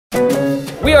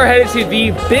We are headed to the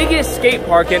biggest skate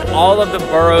park in all of the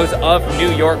boroughs of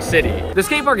New York City. The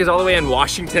skate park is all the way in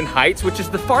Washington Heights, which is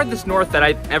the farthest north that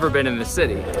I've ever been in the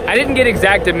city. I didn't get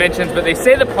exact dimensions, but they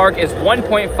say the park is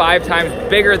 1.5 times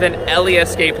bigger than Elia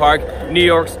Skate Park, New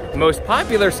York's most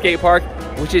popular skate park,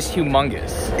 which is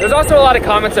humongous. There's also a lot of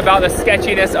comments about the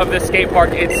sketchiness of the skate park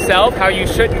itself, how you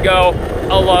shouldn't go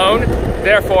alone.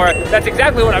 Therefore, that's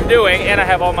exactly what I'm doing, and I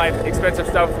have all my expensive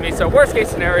stuff with me. So worst case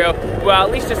scenario, well,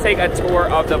 at least just take a tour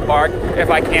of the park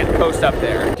if I can't coast up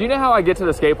there. Do you know how I get to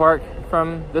the skate park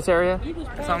from this area?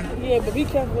 Yeah, but be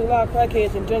careful with a lot of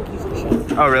crackheads and junkies and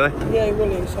shit. Oh, really? Yeah,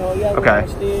 really. So you gotta go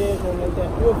downstairs and like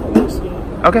that. You'll see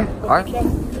it. Okay, all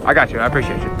right. I got you, I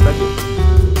appreciate you. Thank you.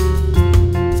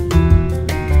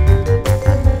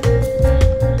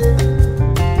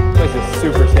 This is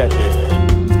super sketchy.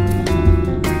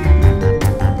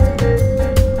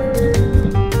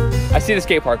 I see the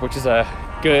skate park, which is a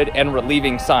good and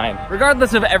relieving sign.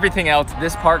 Regardless of everything else,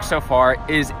 this park so far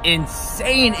is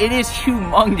insane. It is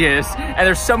humongous, and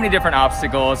there's so many different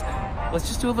obstacles. Let's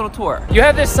just do a little tour. You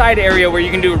have this side area where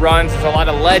you can do runs. There's a lot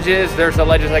of ledges. There's the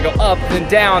ledges that go up and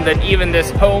down, then even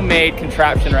this homemade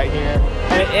contraption right here.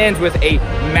 And it ends with a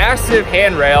massive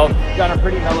handrail down a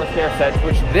pretty mellow stair set,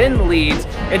 which then leads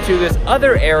into this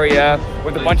other area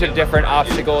with a bunch of different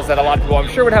obstacles that a lot of people I'm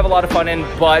sure would have a lot of fun in,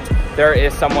 but there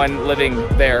is someone living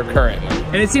there currently.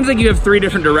 And it seems like you have 3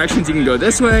 different directions. You can go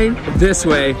this way,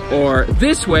 or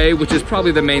this way, which is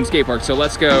probably the main skate park. So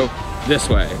let's go this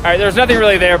way. All right, there's nothing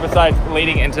really there besides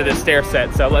leading into this stair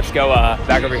set, so let's go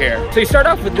back over here. So you start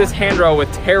off with this handrail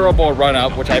with terrible run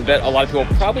up, which I bet a lot of people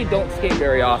probably don't skate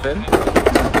very often.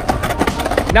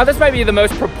 Now this might be the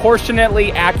most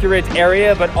proportionately accurate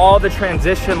area, but all the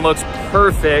transition looks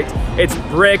perfect. It's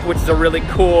brick, which is a really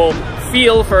cool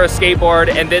feel for a skateboard,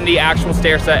 and then the actual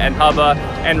stair set and hubba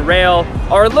and rail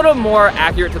are a little more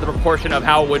accurate to the proportion of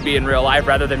how it would be in real life,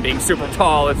 rather than being super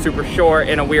tall and super short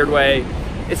in a weird way.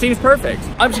 It seems perfect.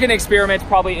 I'm just gonna experiment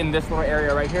probably in this little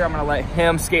area right here. I'm gonna let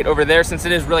him skate over there. Since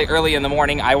it is really early in the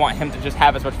morning, I want him to just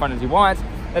have as much fun as he wants.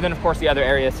 And then of course the other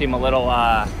areas seem a little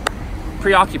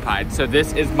preoccupied. So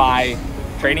this is my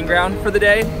training ground for the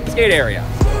day, skate area.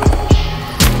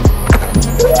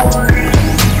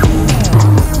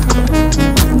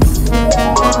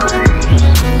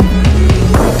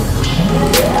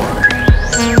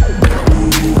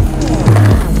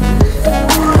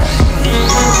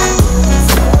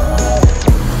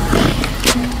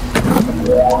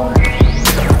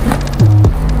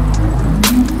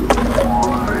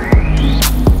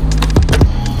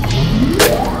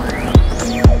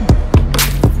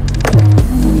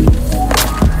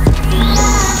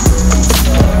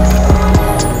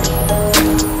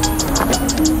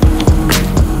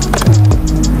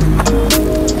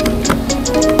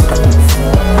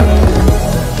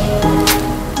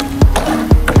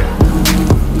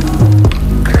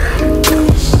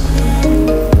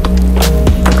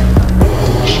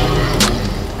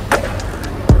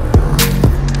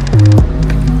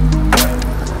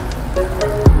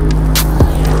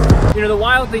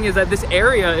 Thing is that this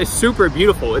area is super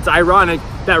beautiful. It's ironic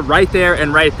that right there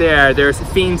and right there there's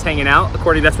fiends hanging out,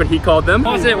 according that's what he called them.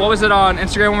 What was it on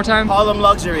Instagram one more time? Harlem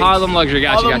Luxury. Harlem Luxury,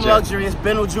 gotcha. Harlem Luxury. It's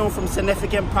Ben O'June from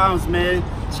Significant Pounds, man.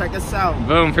 Check us out.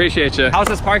 Boom, appreciate you. How's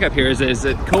this park up here? Is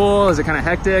it cool? Is it kind of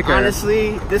hectic? Or?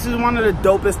 Honestly, this is one of the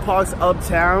dopest parks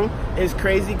uptown. It's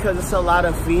crazy because it's a lot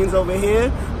of fiends over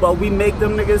here, but we make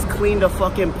them niggas clean the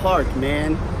fucking park,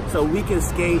 man. So we can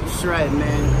skate shred,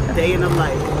 man, day in the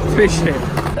life. Appreciate it.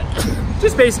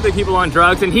 Just basically people on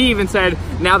drugs, and he even said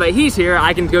now that he's here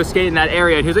I can go skate in that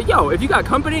area, and he was like, yo, if you got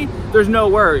company there's no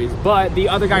worries. But the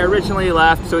other guy originally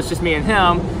left, so it's just me and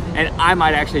him, and I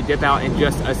might actually dip out in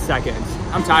just a second.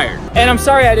 I'm tired. And I'm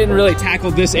sorry I didn't really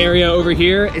tackle this area over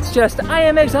here. It's just, I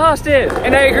am exhausted.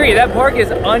 And I agree, that park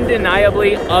is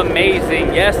undeniably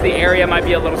amazing. Yes, the area might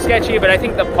be a little sketchy, but I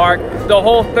think the park, the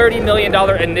whole $30 million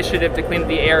initiative to clean up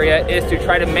the area is to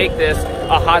try to make this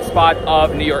a hotspot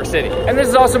of New York City. And this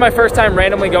is also my first time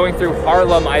randomly going through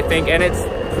Harlem, I think, and it's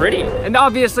pretty. And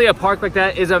obviously a park like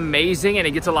that is amazing and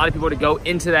it gets a lot of people to go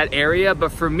into that area,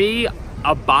 but for me,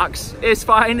 a box is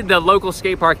fine. The local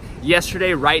skate park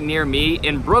yesterday right near me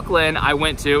in Brooklyn I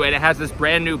went to, and it has this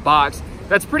brand new box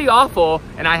that's pretty awful,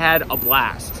 and I had a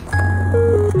blast.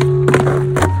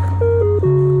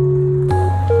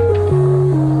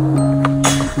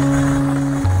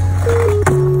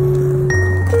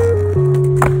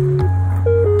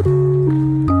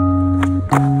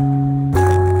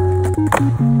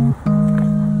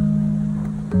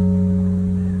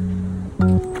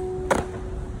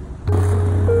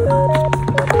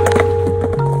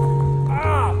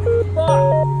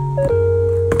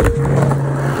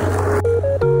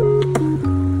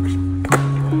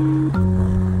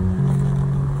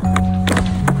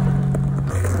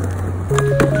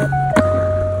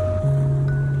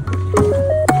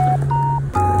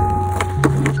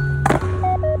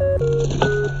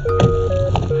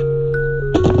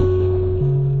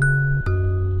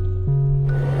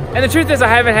 And the truth is I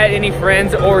haven't had any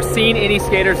friends or seen any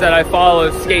skaters that I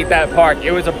follow skate that park.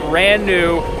 It was a brand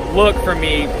new look for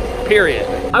me, period.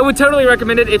 I would totally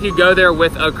recommend it if you go there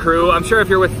with a crew. I'm sure if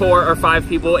you're with 4 or 5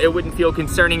 people, it wouldn't feel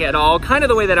concerning at all. Kind of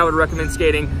the way that I would recommend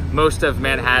skating most of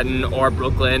Manhattan or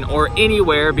Brooklyn or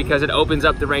anywhere, because it opens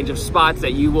up the range of spots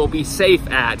that you will be safe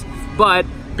at. But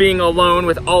being alone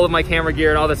with all of my camera gear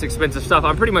and all this expensive stuff,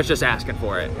 I'm pretty much just asking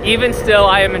for it. Even still,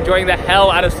 I am enjoying the hell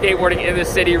out of skateboarding in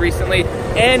this city recently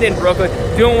and in Brooklyn,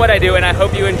 doing what I do, and I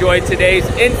hope you enjoyed today's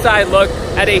inside look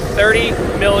at a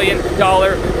 $30 million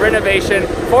renovation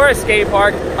for a skate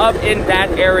park up in that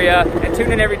area. And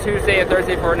tune in every Tuesday and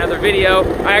Thursday for another video.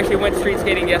 I actually went street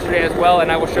skating yesterday as well,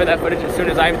 and I will share that footage as soon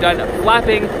as I'm done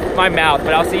flapping my mouth.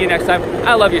 But I'll see you next time.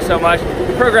 I love you so much.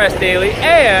 Progress daily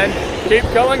and keep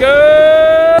going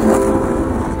good.